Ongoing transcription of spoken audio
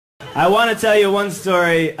I want to tell you one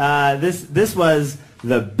story. This was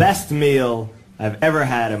the best meal I've ever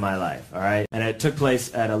had in my life, all right? And it took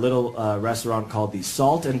place at a little restaurant called the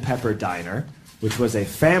Salt and Pepper Diner, which was a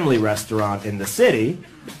family restaurant in the city.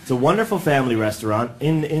 It's a wonderful family restaurant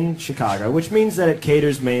in Chicago, which means that it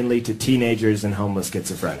caters mainly to teenagers and homeless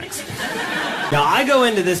schizophrenics. Now, I go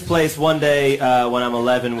into this place one day when I'm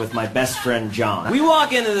 11 with my best friend, John. We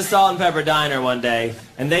walk into the Salt and Pepper Diner one day,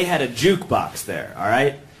 and they had a jukebox there, all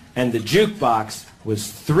right? And the jukebox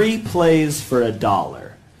was 3 plays for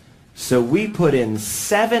 $1. So we put in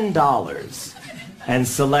 $7 and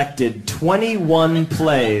selected 21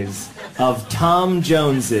 plays of Tom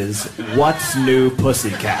Jones's What's New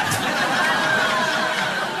Pussycat.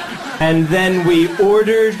 And then we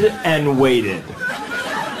ordered and waited.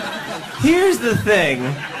 Here's the thing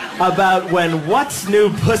about when What's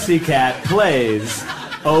New Pussycat plays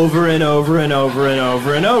over and over and over and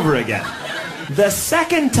over and over again. The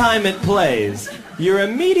second time it plays, your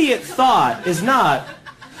immediate thought is not,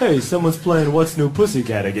 hey, someone's playing What's New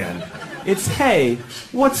Pussycat again. It's, hey,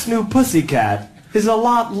 What's New Pussycat is a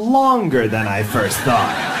lot longer than I first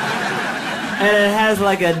thought. And it has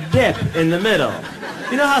like a dip in the middle.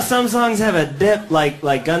 You know how some songs have a dip,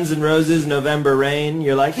 like Guns N' Roses' November Rain?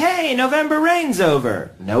 You're like, hey, November Rain's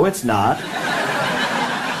over. No, it's not.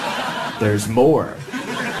 There's more.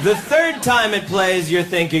 The third time it plays, you're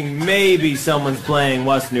thinking maybe someone's playing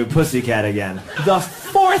What's New Pussycat again. The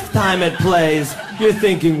fourth time it plays, you're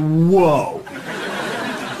thinking, whoa.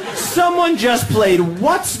 Someone just played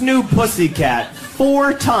What's New Pussycat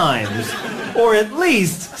 4 times, or at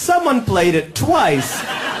least someone played it twice,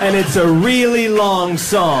 and it's a really long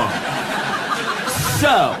song.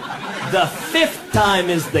 So, the 5th time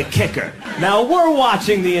is the kicker. Now, we're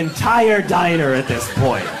watching the entire diner at this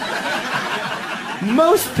point.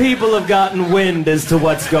 Most people have gotten wind as to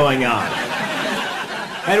what's going on.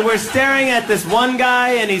 And we're staring at this one guy,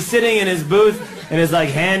 and he's sitting in his booth, and his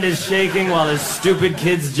hand is shaking while his stupid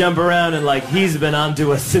kids jump around, and he's been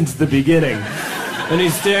onto us since the beginning. And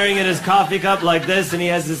he's staring at his coffee cup like this, and he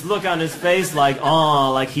has this look on his face like,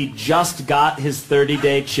 aw, like he just got his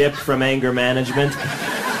 30-day chip from anger management.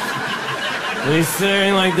 And he's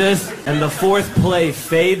staring like this, and the 4th play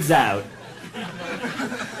fades out.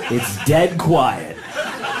 It's dead quiet.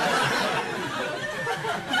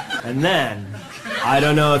 And then, I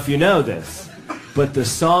don't know if you know this, but the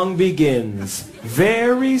song begins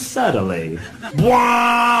very subtly.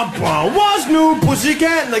 Blah, blah, What's New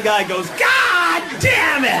Pussycat? And the guy goes, God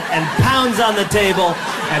damn it! And pounds on the table,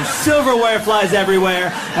 and silverware flies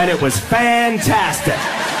everywhere, and it was fantastic.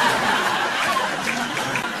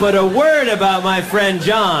 But a word about my friend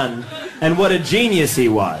John, and what a genius he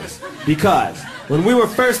was. Because when we were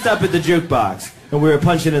first up at the jukebox, and we were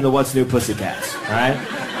punching in the What's New Pussycats, all right?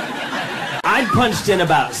 I'd punched in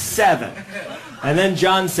about 7. And then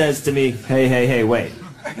John says to me, hey, wait.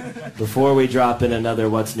 Before we drop in another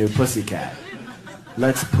What's New Pussycat,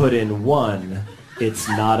 let's put in one It's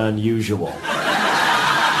Not Unusual.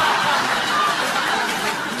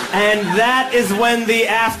 And that is when the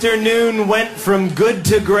afternoon went from good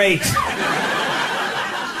to great.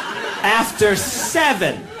 After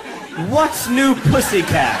 7 What's New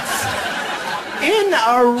Pussycats in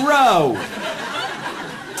a row,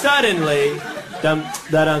 suddenly,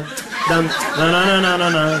 dum-da-dum,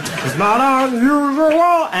 dum-da-na-na-na-na, it's not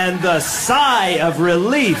unusual, and the sigh of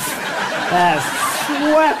relief has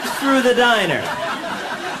swept through the diner.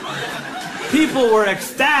 People were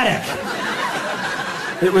ecstatic.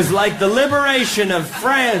 It was like the liberation of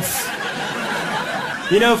France.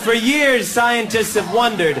 You know, for years, scientists have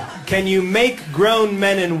wondered, can you make grown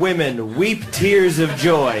men and women weep tears of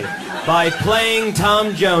joy by playing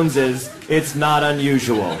Tom Jones's It's Not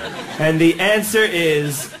Unusual? And the answer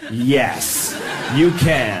is yes, you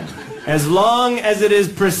can. As long as it is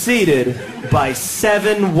preceded by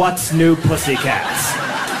 7 What's New Pussycats.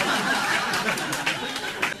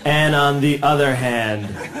 And on the other hand,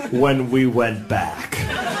 when we went back,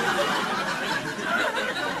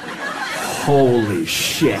 holy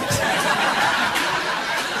shit.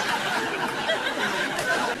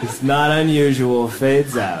 It's Not Unusual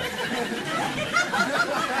fades out.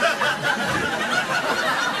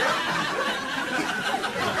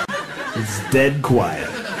 It's dead quiet.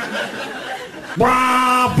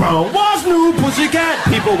 What's New Pussycat?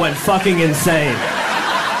 People went fucking insane.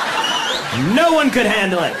 No one could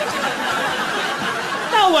handle it.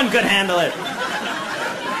 No one could handle it.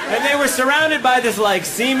 And they were surrounded by this,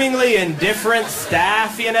 seemingly indifferent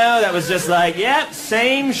staff, you know, that was just like, yep,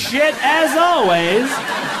 same shit as always.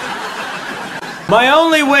 My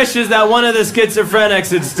only wish is that one of the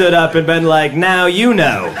schizophrenics had stood up and been like, now you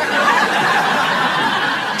know.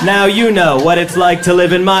 Now you know what it's like to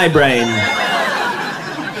live in my brain.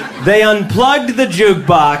 They unplugged the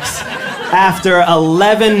jukebox after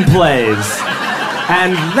 11 plays.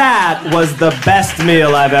 And that was the best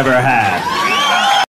meal I've ever had.